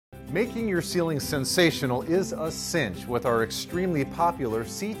Making your ceiling sensational is a cinch with our extremely popular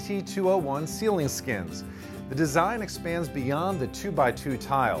CT-201 ceiling skins. The design expands beyond the 2x2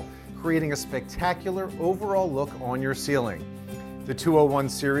 tile, creating a spectacular overall look on your ceiling. The 201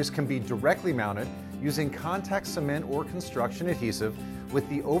 series can be directly mounted using contact cement or construction adhesive, with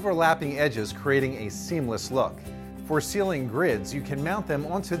the overlapping edges creating a seamless look. For ceiling grids, you can mount them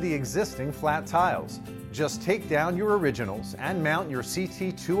onto the existing flat tiles. Just take down your originals and mount your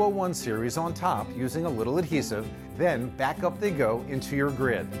CT-201 series on top using a little adhesive, then back up they go into your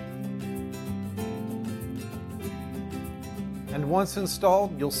grid. And once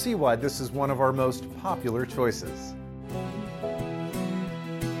installed, you'll see why this is one of our most popular choices.